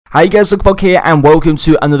Hi guys, Laxalt here and welcome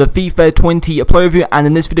to another FIFA 20 play review, and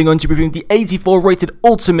in this video I'm going to be reviewing the 84 rated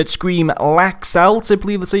Ultimate Scream Laxalt, I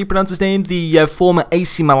believe that's how you pronounce his name, the former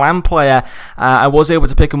AC Milan player. I was able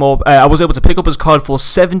to pick him up, pick up his card for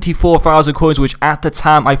 74,000 coins, which at the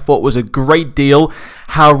time I thought was a great deal.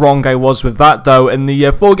 How wrong I was with that though. In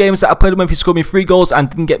the 4 games that I played him with, he scored me 3 goals and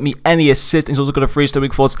didn't get me any assists. He's also got a 3-star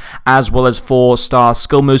weak foot as well as 4-star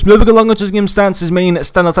skill moves. Moving along onto his game stats, his main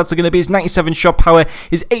standout stats are going to be his 97 shot power,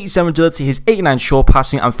 his 87 agility, his 89 short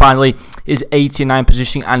passing, and finally his 89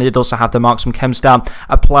 positioning. And he did also have the marksman chem star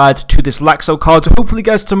applied to this Laxalt card. Hopefully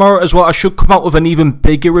guys, tomorrow as well I should come out with an even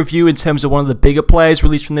bigger review in terms of one of the bigger players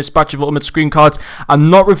released from this batch of Ultimate Scream cards. I'm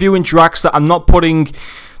not reviewing Draxler. I'm not putting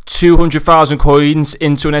 200,000 coins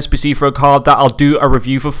into an SBC for a card that I'll do a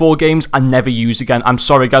review for 4 games and never use again. I'm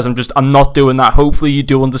sorry guys, I'm not doing that. Hopefully you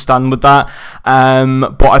do understand with that.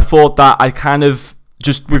 But I thought that I kind of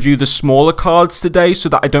just review the smaller cards today so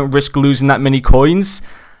that I don't risk losing that many coins.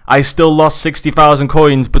 I still lost 60,000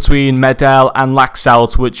 coins between Medel and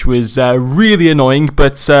Laxalt, which was really annoying,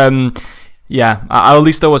 but yeah, at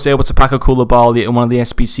least I was able to pack a Koulibaly in one of the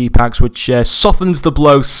SBC packs, which softens the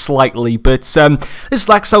blow slightly. But this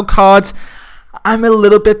Laxalt card, I'm a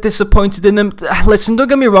little bit disappointed in him. Listen, don't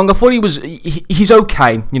get me wrong, I thought he's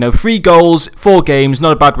okay. You know, 3 goals, 4 games,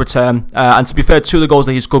 not a bad return. And to be fair, 2 of the goals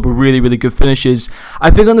that he scored were really, really good finishes. I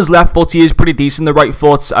think on his left foot, he is pretty decent. The right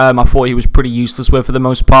foot, I thought he was pretty useless with for the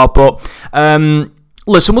most part. But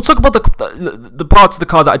listen, we'll talk about the parts of the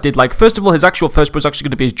card that I did like. First of all, his actual first point is actually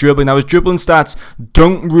going to be his dribbling. Now, his dribbling stats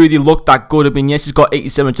don't really look that good. I mean, yes, he's got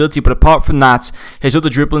 87 agility, but apart from that, his other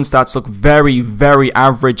dribbling stats look very, very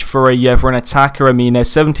average for an attacker. I mean,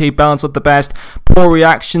 78 balance at the best. Poor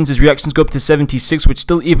reactions. His reactions go up to 76, which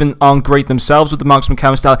still even aren't great themselves with the marksman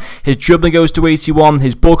cam style. His dribbling goes to 81.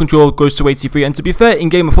 His ball control goes to 83. And to be fair, in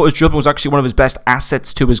game, I thought his dribbling was actually one of his best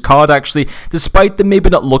assets to his card, actually. Despite them maybe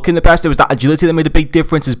not looking the best, it was that agility that made a big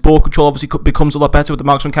difference. His ball control obviously becomes a lot better with the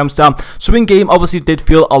marksman cam style. So in game, obviously did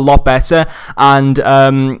feel a lot better, and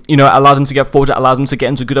you know, it allowed him to get forward. It allowed him to get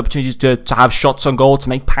into good opportunities to have shots on goal, to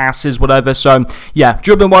make passes, whatever. So yeah,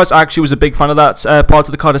 dribbling wise, I actually was a big fan of that part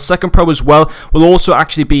of the card. His second pro as well will also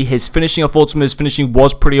actually be his finishing. I thought his finishing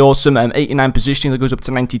was pretty awesome. 89 positioning that goes up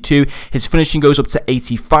to 92. His finishing goes up to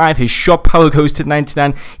 85. His shot power goes to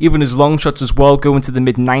 99. Even his long shots as well go into the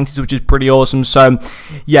mid 90s, which is pretty awesome. So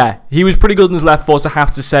yeah, he was pretty good in his left foot, I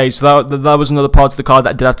have to say. So that was another part of the card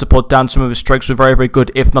that I did have to put down. Some of his strikes were very, very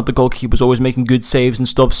good. If not, the goalkeeper was always making good saves and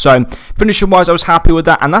stuff. So finishing wise, I was happy with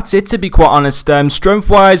that, and that's it, to be quite honest. Strength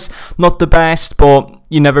wise, not the best, but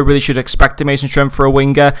you never really should expect amazing strength for a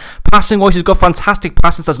winger. Passing wise, he's got fantastic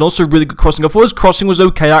passing stats and also really good crossing. I thought his crossing was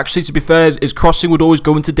okay, actually. To be fair, his crossing would always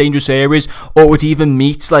go into dangerous areas, or would even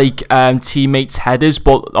meet like teammates' headers.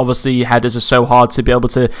 But obviously, headers are so hard to be able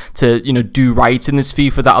to you know, do right in this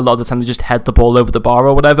FIFA that a lot of the time they just head the ball over the bar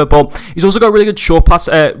or whatever. But he's also got really good short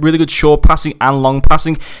passing and long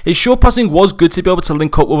passing. His short passing was good to be able to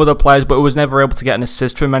link up with other players, but it was never able to get an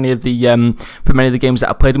assist from many of the games that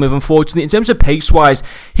I played him with. Unfortunately, in terms of pace wise,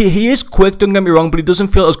 he is quick, don't get me wrong, but he doesn't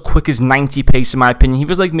feel as quick as 90 pace in my opinion. He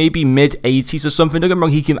feels like maybe mid 80s or something. Don't get me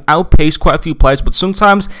wrong, he can outpace quite a few players, but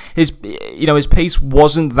sometimes his pace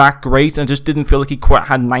wasn't that great and just didn't feel like he quite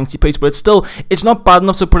had 90 pace. But it's not bad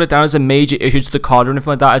enough to put it down as a major issue to the card or anything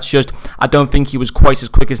like that. It's just I don't think he was quite as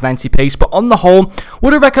quick as 90 pace. But on the whole,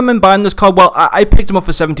 would I recommend buying this card? Well, I picked him up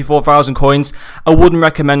for 74,000 coins. I wouldn't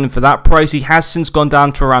recommend him for that price. He has since gone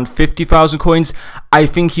down to around 50,000 coins. I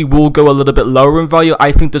think he will go a little bit lower in value.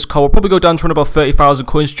 I think this card will probably go down to around about 30,000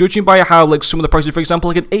 coins, judging by how like some of the prices, for example,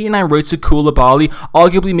 like an 89 rated Koulibaly,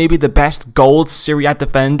 arguably maybe the best gold Serie A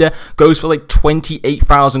defender, goes for like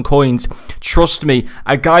 28,000 coins. Trust me,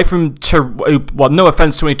 a guy from well, no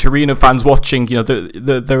offense to any Torino fans watching, you know,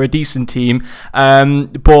 they're a decent team,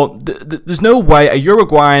 but there's no way a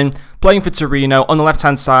Uruguayan playing for Torino on the left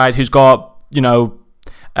hand side who's got, you know,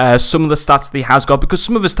 some of the stats that he has got, because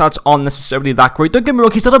some of his stats aren't necessarily that great. Don't get me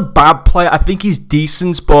wrong, he's not a bad player. I think he's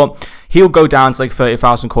decent, but he'll go down to like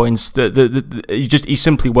 30,000 coins. He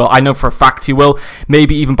simply will. I know for a fact he will.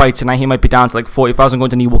 Maybe even by tonight he might be down to like 40,000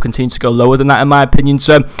 coins, and he will continue to go lower than that in my opinion.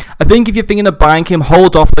 So I think if you're thinking of buying him,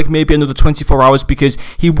 hold off like maybe another 24 hours, because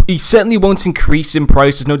he certainly won't increase in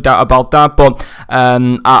price. There's no doubt about that. But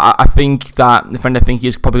I think that if anything,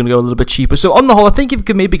 he's probably going to go a little bit cheaper. So on the whole, I think if you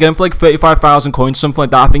could maybe get him for like 35,000 coins, something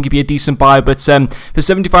like that, I think it'd be a decent buy. But for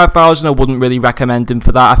 75,000, I wouldn't really recommend him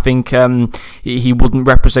for that. I think he wouldn't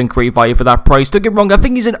represent great value for that price. Don't get me wrong, I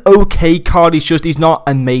think he's an okay card. He's not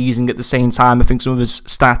amazing at the same time. I think some of his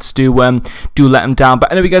stats do let him down.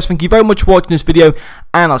 But anyway guys, thank you very much for watching this video,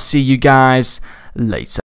 and I'll see you guys later.